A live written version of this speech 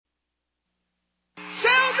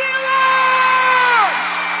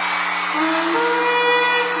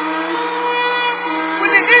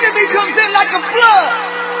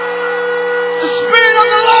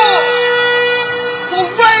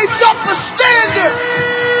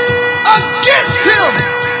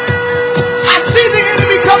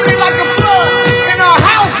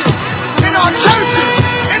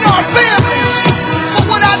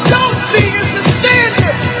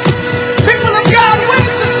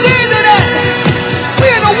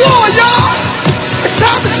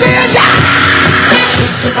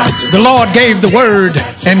The Lord gave the word,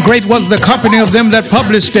 and great was the company of them that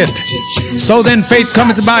published it. So then faith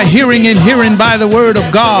cometh by hearing, and hearing by the word of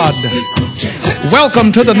God.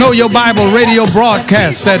 Welcome to the Know Your Bible radio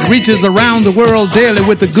broadcast that reaches around the world daily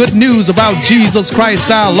with the good news about Jesus Christ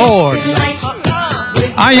our Lord.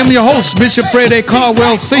 I am your host, Bishop Fred A.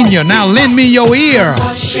 Caldwell Sr. Now lend me your ear,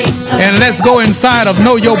 and let's go inside of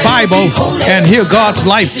Know Your Bible and hear God's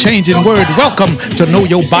life-changing word. Welcome to Know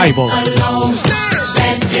Your Bible.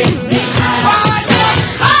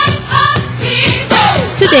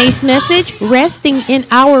 Today's message, resting in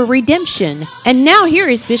our redemption. And now here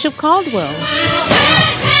is Bishop Caldwell.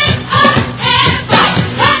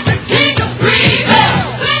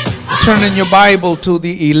 Turn in your Bible to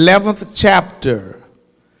the 11th chapter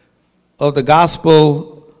of the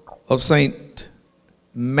Gospel of St.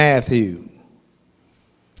 Matthew.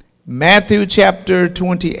 Matthew chapter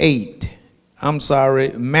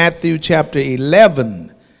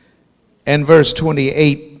 11 and verse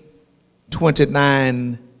 28,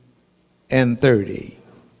 29, and 30.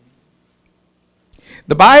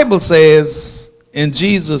 The Bible says, and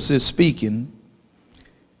Jesus is speaking,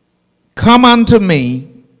 "Come unto me,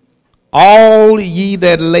 all ye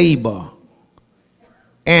that labor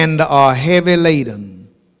and are heavy laden,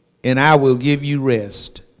 and I will give you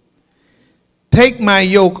rest. Take my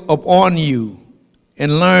yoke upon you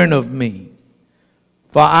and learn of me,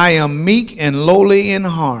 for I am meek and lowly in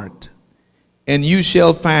heart, and you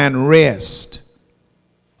shall find rest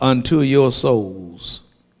unto your souls.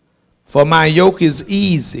 For my yoke is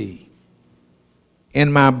easy,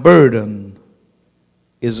 and my burden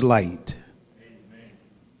is light."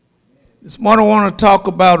 This morning I want to talk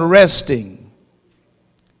about resting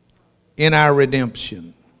in our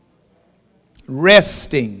redemption.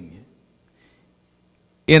 Resting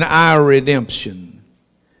in our redemption.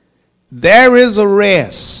 There is a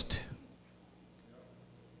rest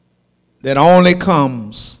that only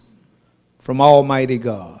comes from Almighty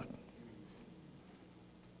God.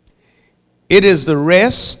 It is the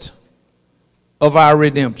rest of our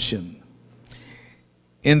redemption.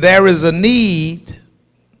 And there is a need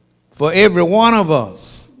for every one of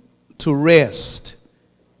us to rest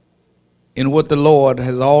in what the Lord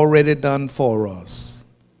has already done for us.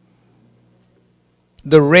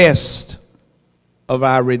 The rest of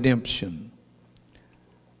our redemption.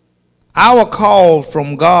 Our call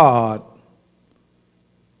from God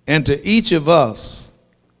and to each of us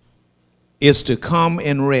is to come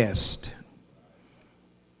and rest.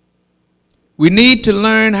 We need to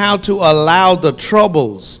learn how to allow the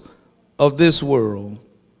troubles of this world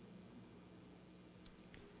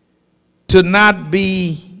to not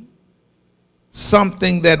be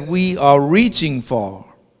something that we are reaching for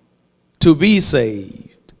to be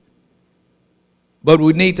saved, but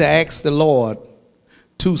we need to ask the Lord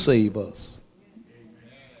to save us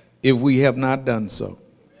if we have not done so.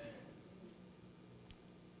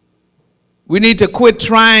 We need to quit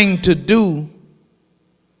trying to do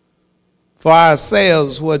for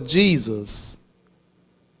ourselves what Jesus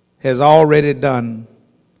has already done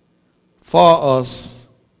for us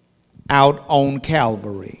out on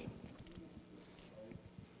Calvary.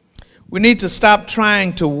 We need to stop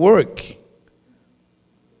trying to work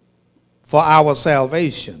for our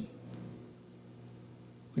salvation.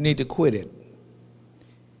 We need to quit it.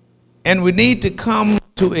 And we need to come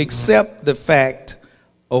to accept the fact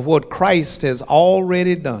of what Christ has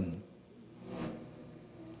already done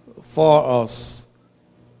for us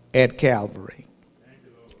at Calvary.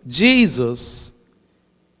 Jesus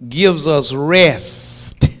gives us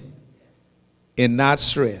rest and not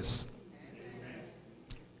stress.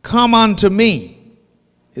 Come unto me,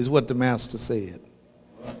 is what the Master said.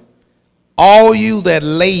 All you that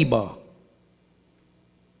labor,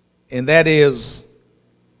 and that is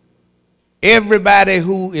everybody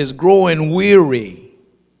who is growing weary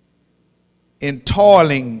and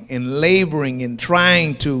toiling and laboring and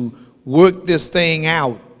trying to work this thing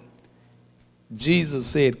out. Jesus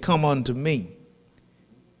said, "Come unto me,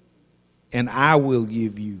 and I will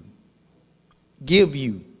give you.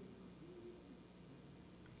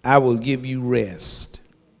 I will give you rest."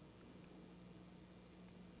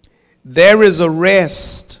 There is a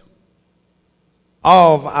rest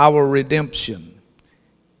of our redemption.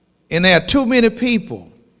 And there are too many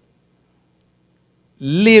people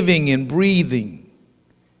living and breathing,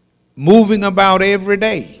 moving about every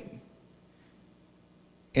day,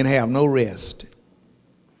 and have no rest.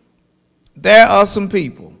 There are some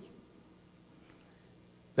people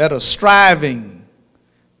that are striving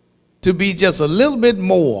to be just a little bit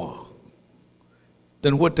more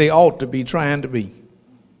than what they ought to be trying to be.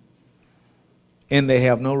 And they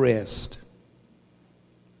have no rest.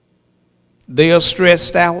 They are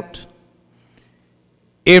stressed out.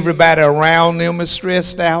 Everybody around them is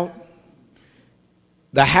stressed out.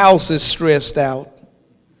 The house is stressed out.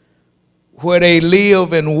 Where they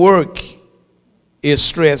live and work is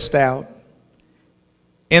stressed out.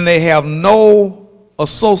 And they have no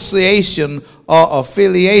association or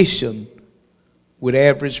affiliation with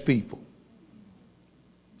average people.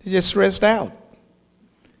 They're just stressed out.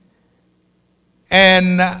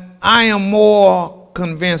 And I am more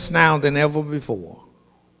convinced now than ever before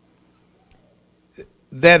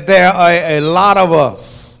that there are a lot of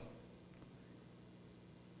us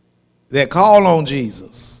that call on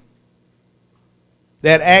Jesus,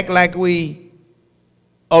 that act like we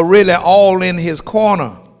are really all in his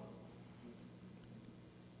corner,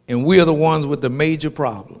 and we're the ones with the major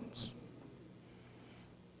problems.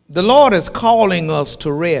 The Lord is calling us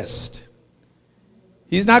to rest.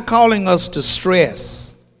 He's not calling us to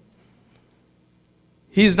stress.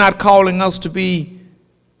 He's not calling us to be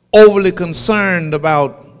overly concerned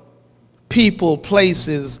about people,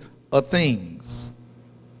 places, or things.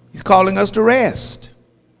 He's calling us to rest.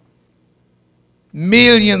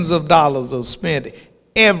 Millions of dollars are spent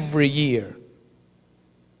every year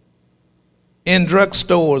in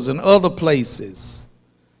drugstores and other places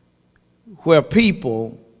where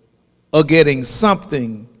people are getting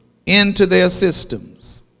something into their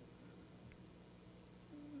systems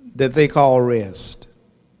that they call rest.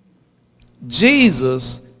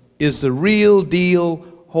 Jesus is the real deal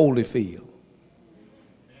Holyfield.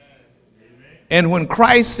 And when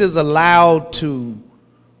Christ is allowed to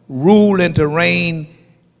rule and to reign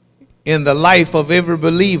in the life of every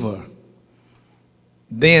believer,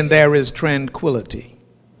 then there is tranquility.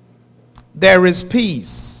 There is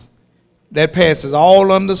peace that passes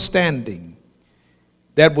all understanding,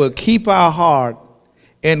 that will keep our heart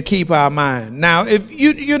and keep our mind. Now, if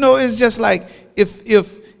you know, it's just like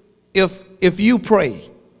if you pray,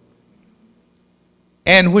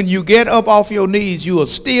 and when you get up off your knees, you are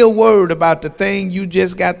still worried about the thing you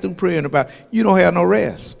just got through praying about, you don't have no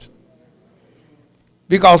rest.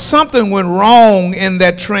 Because something went wrong in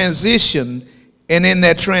that transition and in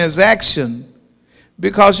that transaction,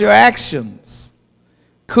 because your actions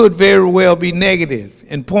could very well be negative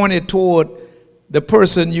and pointed toward the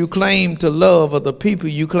person you claim to love or the people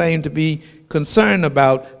you claim to be concerned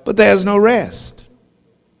about, but there's no rest.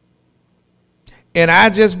 And I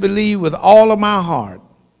just believe with all of my heart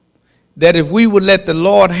that if we would let the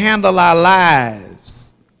Lord handle our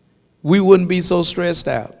lives, we wouldn't be so stressed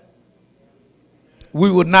out.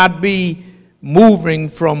 We would not be moving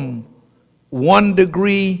from one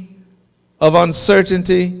degree of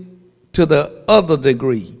uncertainty to the other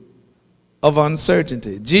degree of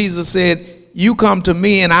uncertainty. Jesus said, you come to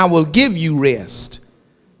me and I will give you rest.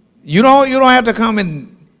 You don't have to come and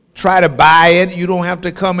try to buy it. You don't have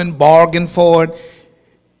to come and bargain for it.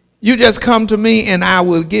 You just come to me and I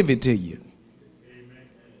will give it to you. Amen.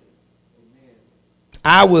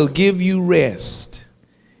 I will give you rest.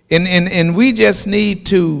 And we just need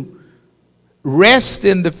to rest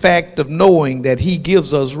in the fact of knowing that he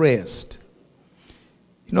gives us rest.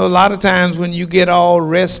 You know, a lot of times when you get all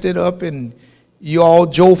rested up and you're all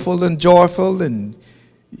joyful and joyful and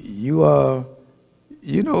you are,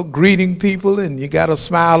 greeting people and you got a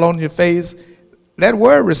smile on your face, that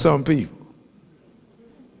worries some people.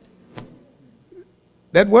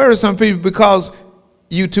 That worries some people because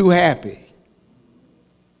you're too happy.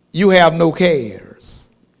 You have no cares.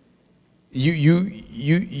 You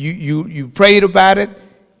prayed about it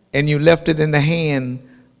and you left it in the hand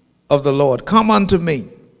of the Lord. Come unto me.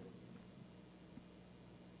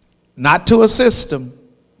 Not to a system,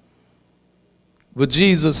 but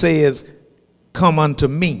Jesus says, come unto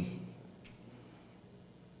me.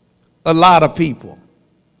 A lot of people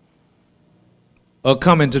are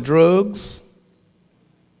coming to drugs.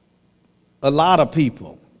 A lot of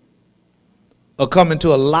people are coming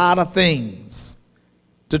to a lot of things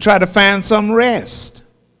to try to find some rest,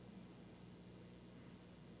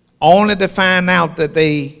 only to find out that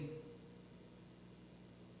they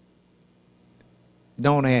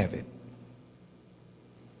don't have it.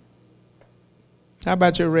 How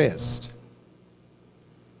about your rest?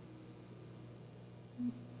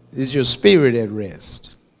 Is your spirit at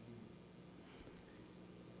rest?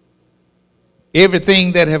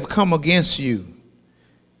 Everything that have come against you,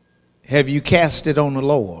 have you cast it on the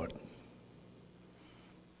Lord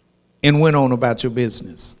and went on about your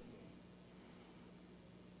business?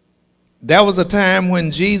 There was a time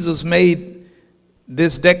when Jesus made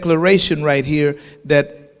this declaration right here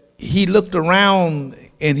that he looked around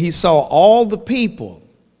and he saw all the people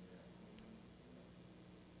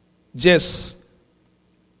just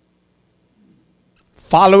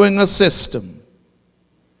following a system,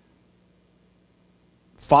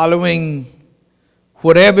 following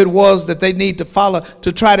whatever it was that they need to follow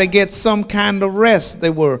to try to get some kind of rest. They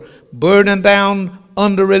were burdened down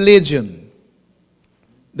under religion.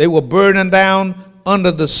 They were burdened down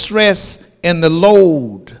under the stress and the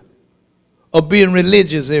load of being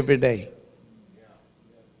religious every day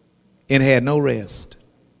and had no rest.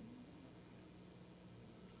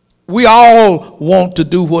 We all want to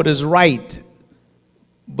do what is right,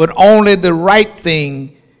 but only the right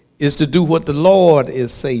thing is to do what the Lord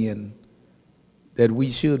is saying that we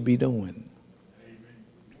should be doing.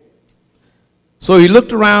 So he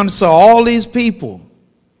looked around and saw all these people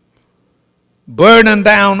burdened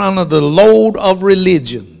down under the load of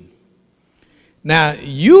religion. Now,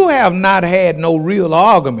 you have not had no real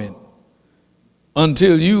argument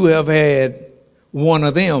until you have had one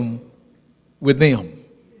of them with them.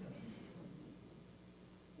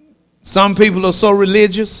 Some people are so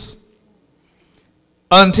religious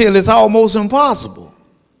until it's almost impossible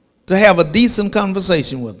to have a decent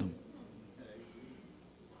conversation with them.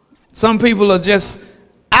 Some people are just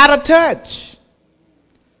out of touch.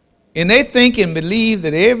 And they think and believe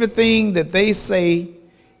that everything that they say,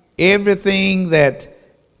 everything that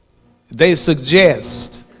they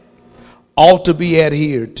suggest ought to be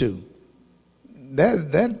adhered to.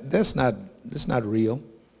 That's not real.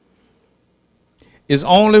 It's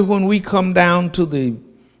only when we come down to the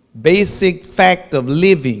basic fact of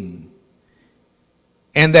living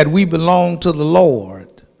and that we belong to the Lord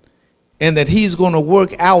and that he's going to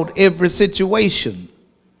work out every situation.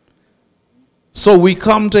 So we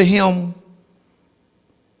come to him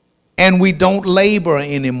and we don't labor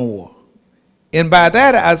anymore. And by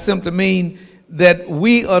that I simply mean that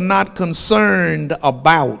we are not concerned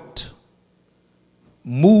about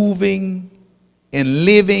moving and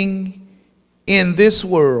living in this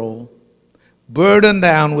world, burdened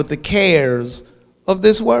down with the cares of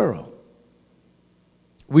this world.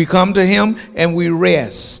 We come to him and we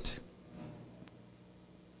rest.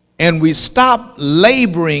 And we stop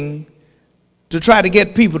laboring to try to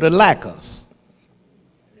get people to like us.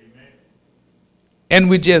 Amen. And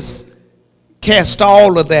we just cast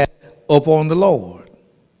all of that upon the Lord.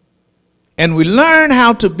 And we learn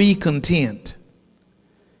how to be content.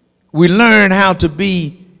 We learn how to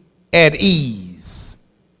be at ease.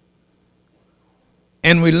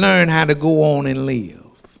 And we learn how to go on and live.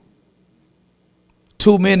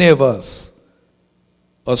 Too many of us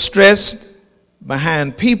are stressed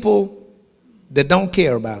behind people that don't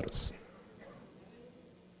care about us.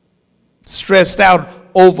 Stressed out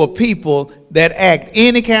over people that act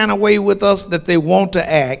any kind of way with us that they want to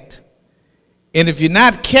act. And if you're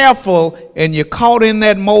not careful and you're caught in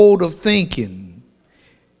that mode of thinking,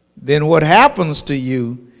 then what happens to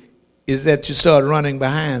you is that you start running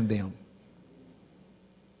behind them.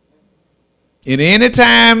 And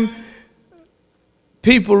anytime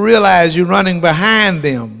people realize you're running behind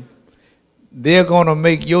them, they're going to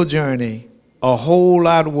make your journey a whole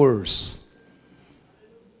lot worse.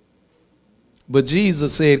 But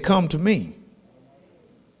Jesus said, "Come to me,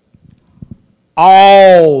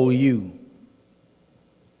 all you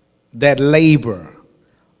that labor,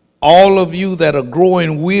 all of you that are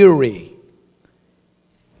growing weary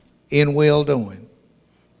in well-doing,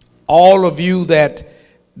 all of you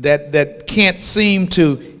that can't seem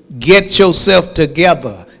to get yourself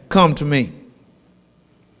together, come to me.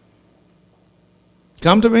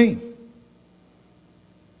 Come to me,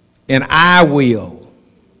 and I will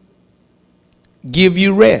give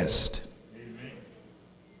you rest. Amen.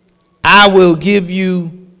 I will give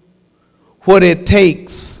you what it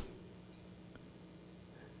takes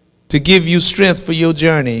to give you strength for your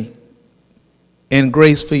journey and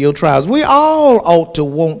grace for your trials." We all ought to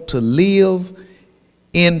want to live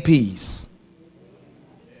in peace.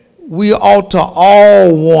 We ought to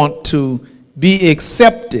all want to be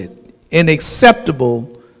accepted and acceptable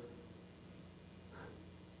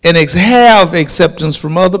and have acceptance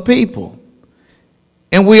from other people.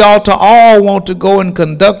 And we ought to all want to go and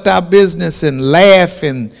conduct our business and laugh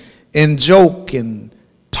and joke and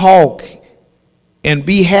talk and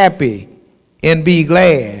be happy and be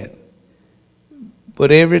glad.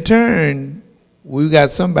 But every turn, we've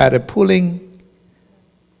got somebody pulling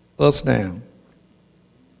us down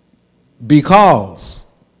because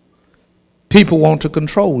people want to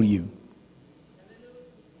control you.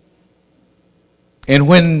 And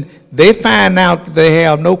when they find out that they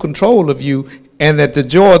have no control of you and that the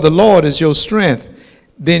joy of the Lord is your strength,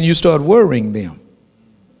 then you start worrying them.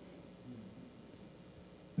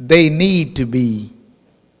 They need to be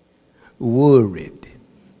worried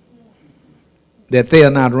that they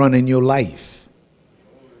are not running your life.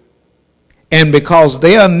 And because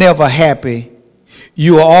they are never happy,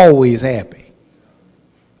 you are always happy.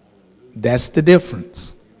 That's the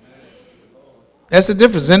difference. That's the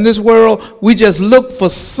difference. In this world, we just look for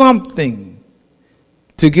something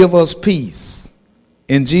to give us peace.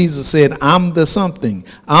 And Jesus said, I'm the something.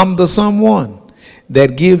 I'm the someone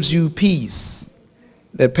that gives you peace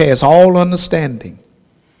that passes all understanding.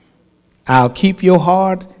 I'll keep your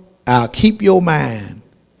heart. I'll keep your mind.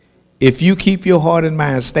 If you keep your heart and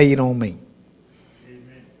mind stayed on me.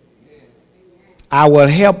 Amen. I will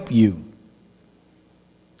help you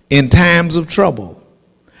in times of trouble.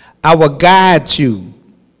 I will guide you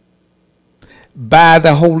by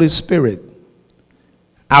the Holy Spirit.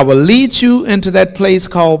 I will lead you into that place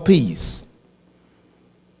called peace.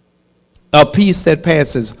 A peace that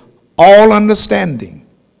passes all understanding.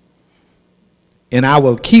 And I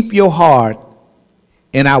will keep your heart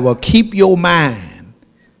and I will keep your mind.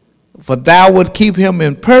 For thou would keep him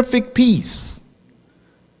in perfect peace,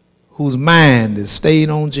 whose mind is stayed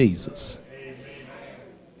on Jesus.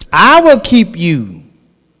 I will keep you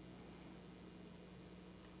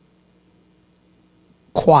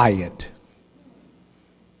quiet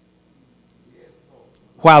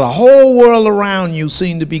while the whole world around you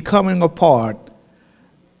seems to be coming apart.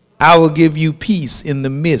 I will give you peace in the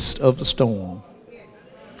midst of the storm.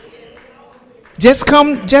 Just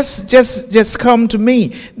come to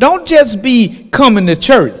me. Don't just be coming to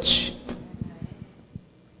church.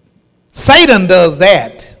 Satan does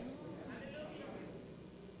that.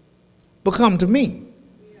 But come to me.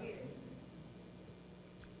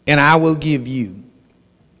 And I will give you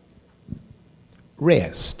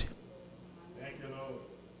rest.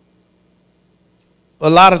 A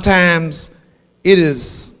lot of times it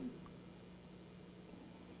is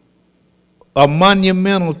a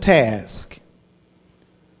monumental task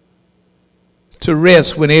to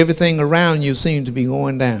rest when everything around you seems to be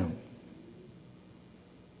going down.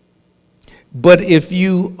 But if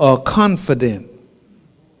you are confident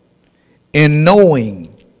in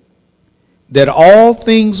knowing that all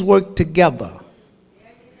things work together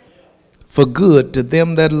for good to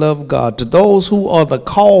them that love God, to those who are the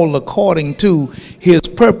called according to his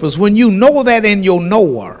purpose, when you know that in your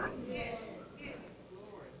knower,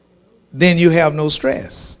 then you have no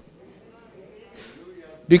stress.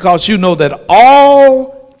 Because you know that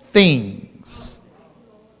all things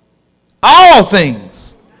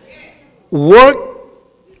work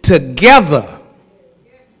together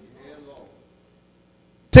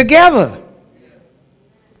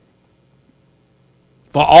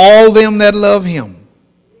for all them that love him,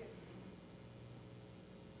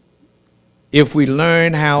 if we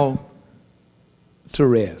learn how to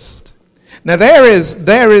rest. Now there is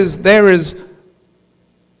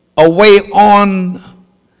a way on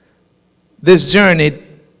this journey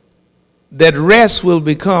that rest will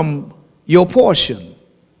become your portion.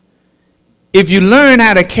 If you learn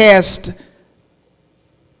how to cast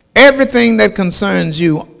everything that concerns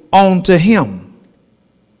you onto him,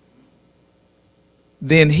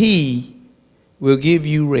 then he will give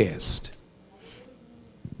you rest.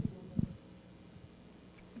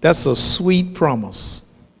 That's a sweet promise.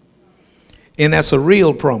 And that's a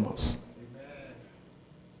real promise.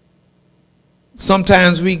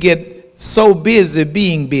 Sometimes we get so busy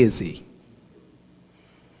being busy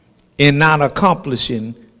and not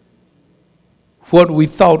accomplishing what we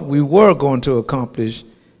thought we were going to accomplish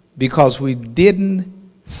because we didn't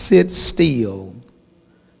sit still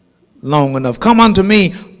long enough. Come unto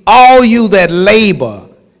me, all you that labor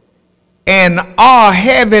and are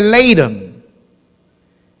heavy laden,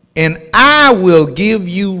 and I will give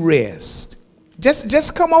you rest.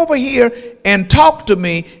 Just come over here and talk to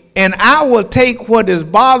me, and I will take what is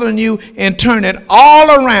bothering you and turn it all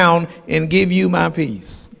around and give you my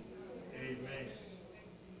peace. Amen.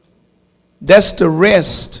 That's the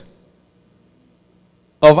rest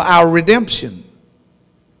of our redemption.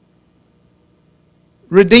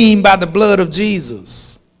 Redeemed by the blood of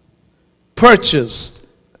Jesus. Purchased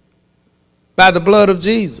by the blood of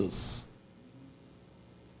Jesus.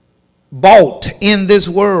 Bought in this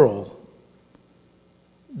world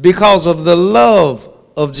because of the love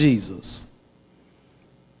of Jesus.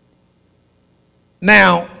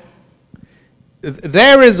 Now,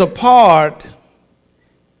 there is a part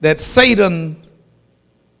that Satan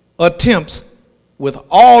attempts with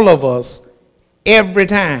all of us every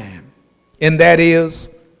time, and that is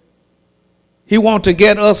he wants to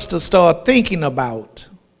get us to start thinking about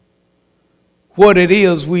what it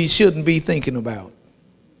is we shouldn't be thinking about.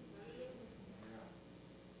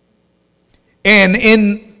 And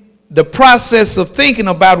in the process of thinking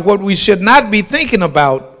about what we should not be thinking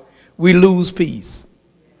about, we lose peace.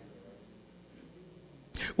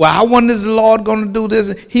 Well, I wonder is the Lord going to do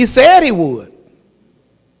this? He said he would.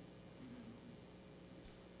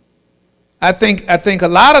 I think a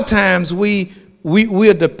lot of times we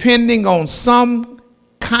are depending on some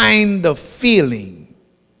kind of feeling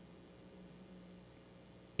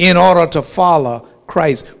in order to follow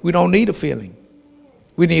Christ. We don't need a feeling.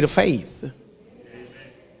 We need a faith.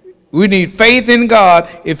 We need faith in God.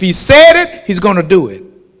 If he said it, he's going to do it.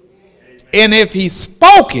 And if he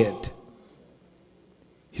spoke it,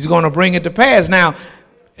 he's going to bring it to pass. Now,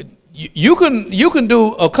 you can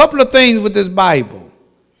do a couple of things with this Bible.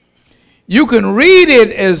 You can read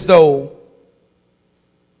it as though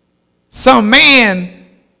some man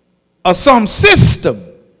or some system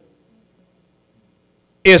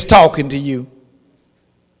is talking to you.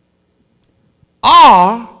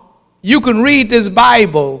 Or you can read this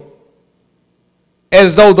Bible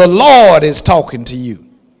as though the Lord is talking to you.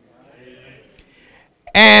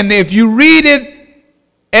 And if you read it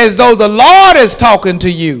as though the Lord is talking to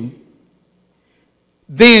you,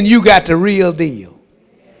 then you got the real deal.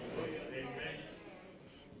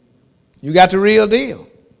 You got the real deal.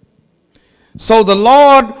 So the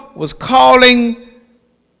Lord was calling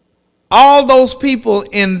all those people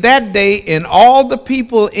in that day and all the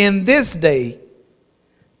people in this day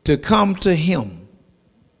to come to him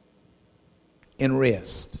and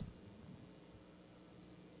rest.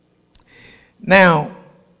 Now,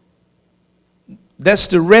 that's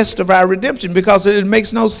the rest of our redemption, because it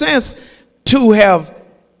makes no sense to have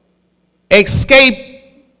escaped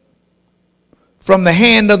from the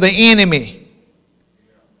hand of the enemy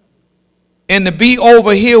and to be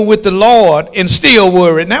over here with the Lord and still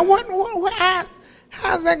worried. Now,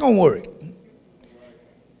 how's that going to work?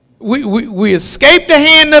 We escaped the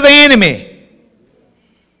hand of the enemy,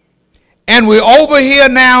 and we're over here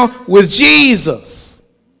now with Jesus,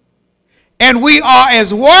 and we are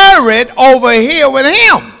as worried over here with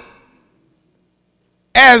him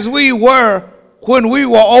as we were when we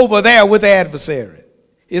were over there with the adversary.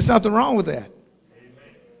 Is something wrong with that?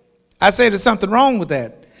 I say there's something wrong with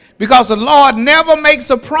that, because the Lord never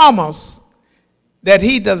makes a promise that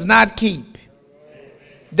he does not keep,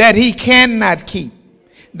 that he cannot keep,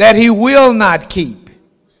 that he will not keep.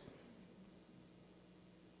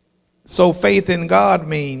 So faith in God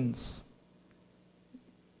means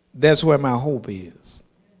that's where my hope is.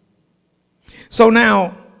 So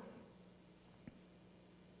now,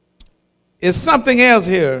 it's something else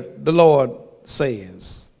here the Lord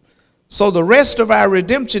says. So the rest of our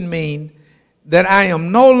redemption mean that I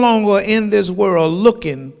am no longer in this world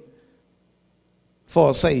looking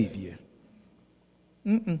for a Savior.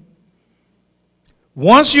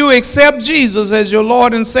 Once you accept Jesus as your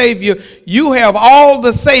Lord and Savior, you have all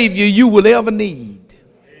the Savior you will ever need.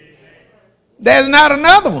 There's not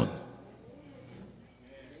another one.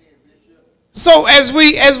 So as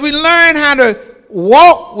we learn how to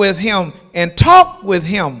walk with him and talk with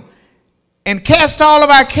him and cast all of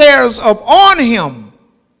our cares upon him,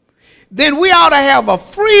 then we ought to have a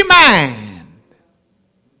free mind.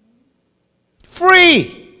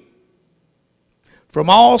 Free from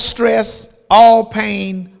all stress, all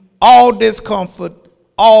pain, all discomfort,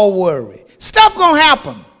 all worry. Stuff gonna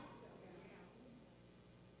happen.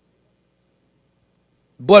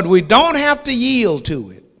 But we don't have to yield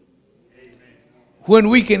to it when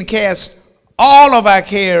we can cast all of our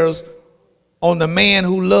cares on the man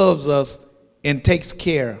who loves us and takes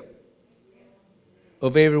care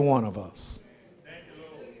of every one of us.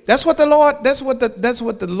 That's what the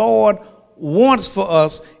Lord wants for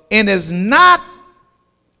us, and is not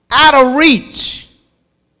out of reach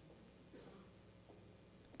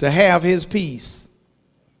to have his peace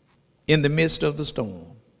in the midst of the storm.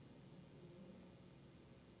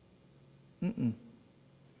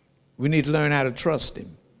 We need to learn how to trust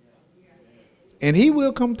him, and he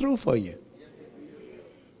will come through for you.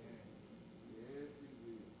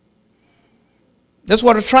 That's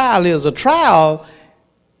what a trial is. A trial,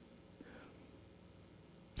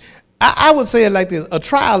 I would say it like this: a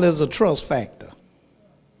trial is a trust factor.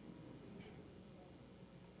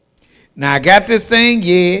 Now I got this thing,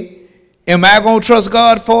 yeah. Am I gonna trust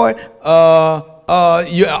God for it?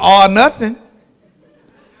 You or nothing.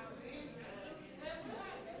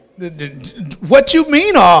 What you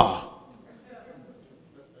mean,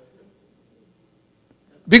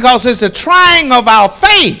 because it's the trying of our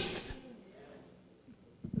faith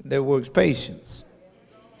that works patience.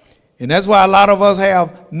 And that's why a lot of us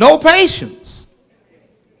have no patience,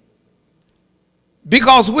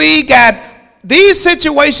 because we got these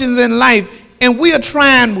situations in life and we are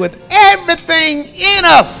trying with everything in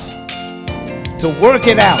us to work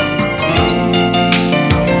it out.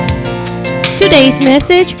 Today's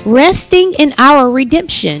message, Resting in Our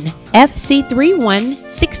Redemption,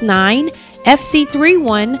 FC3169.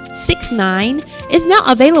 FC3169 is now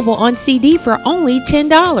available on CD for only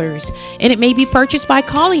 $10, and it may be purchased by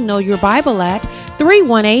calling Know Your Bible at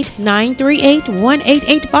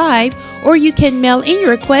 318-938-1885, or you can mail in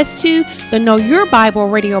your request to the Know Your Bible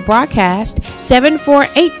radio broadcast,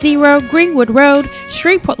 7480 Greenwood Road,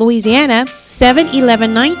 Shreveport, Louisiana,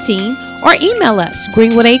 71119, or email us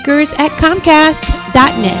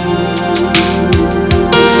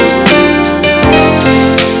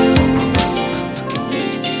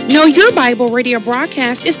greenwoodacres@comcast.net. Know Your Bible radio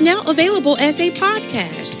broadcast is now available as a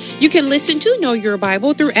podcast. You can listen to Know Your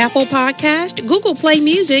Bible through Apple Podcast, Google Play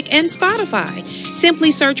Music, and Spotify.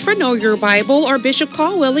 Simply search for Know Your Bible or Bishop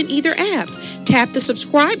Caldwell in either app. Tap the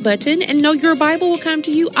subscribe button and Know Your Bible will come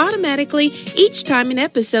to you automatically each time an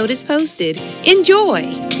episode is posted.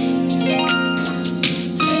 Enjoy!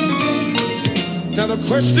 Now the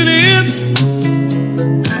question is,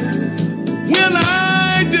 will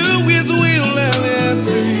I do His will?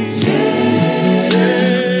 Answer.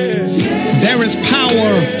 There is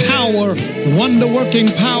power,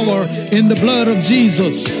 wonder-working power in the blood of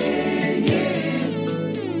Jesus.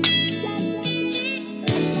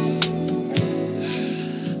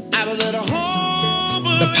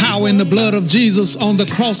 The power in the blood of Jesus on the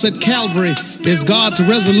cross at Calvary is God's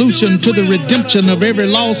resolution to the redemption of every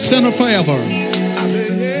lost sinner forever.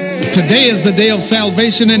 Today is the day of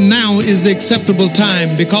salvation, and now is the acceptable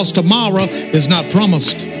time, because tomorrow is not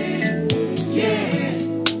promised.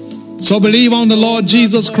 So believe on the Lord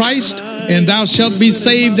Jesus Christ, and thou shalt be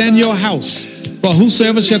saved and your house. For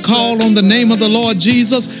whosoever shall call on the name of the Lord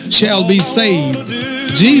Jesus shall be saved.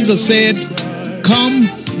 Jesus said, come.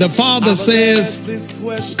 The Father says,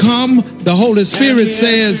 come. The Holy Spirit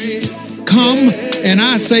says, come. And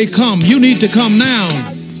I say, come. You need to come now.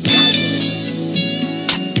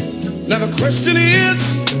 Now the question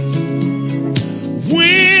is,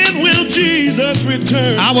 when will Jesus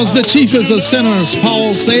return? I was the chiefest of sinners,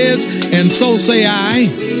 Paul says, and so say I.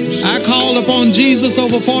 I called upon Jesus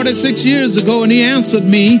over 46 years ago, and He answered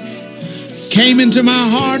me, came into my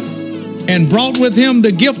heart, and brought with Him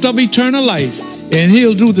the gift of eternal life. And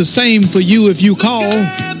He'll do the same for you if you call.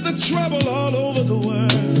 Got the trouble all over the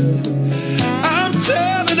world. I'm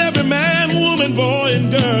telling every man, woman, boy,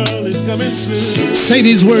 and girl is coming soon. Say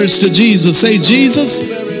these words to Jesus. Say, Jesus,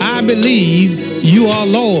 I believe you are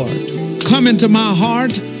Lord. Come into my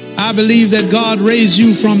heart. I believe that God raised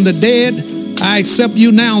you from the dead. I accept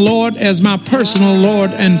you now, Lord, as my personal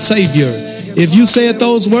Lord and Savior. If you said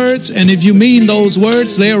those words, and if you mean those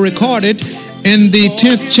words, they are recorded in the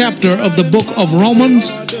 10th chapter of the book of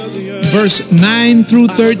Romans, verse 9 through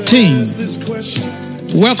 13.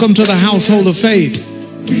 Welcome to the household of faith.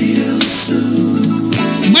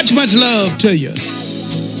 Much, much love to you.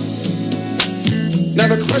 Now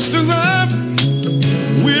the questions are,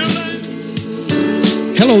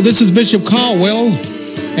 Hello, this is Bishop Caldwell,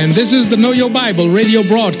 and this is the Know Your Bible radio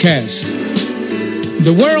broadcast.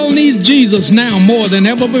 The world needs Jesus now more than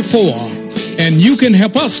ever before, and you can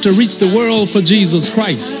help us to reach the world for Jesus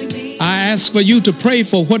Christ. I ask for you to pray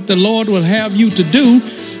for what the Lord will have you to do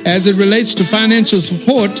as it relates to financial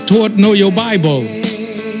support toward Know Your Bible.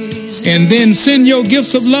 And then send your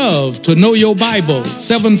gifts of love to Know Your Bible,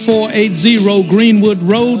 7480 Greenwood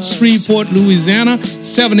Road, Shreveport, Louisiana,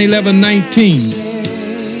 71119.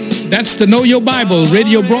 That's the Know Your Bible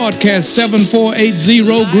radio broadcast,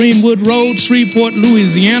 7480 Greenwood Road, Shreveport,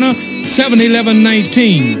 Louisiana,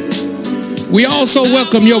 71119. We also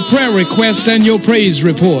welcome your prayer requests and your praise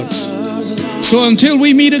reports. So until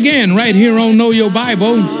we meet again right here on Know Your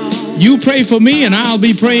Bible, you pray for me and I'll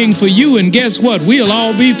be praying for you, and guess what? We'll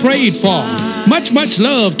all be prayed for. Much, much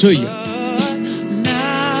love to you.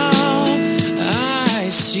 now I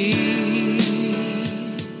see.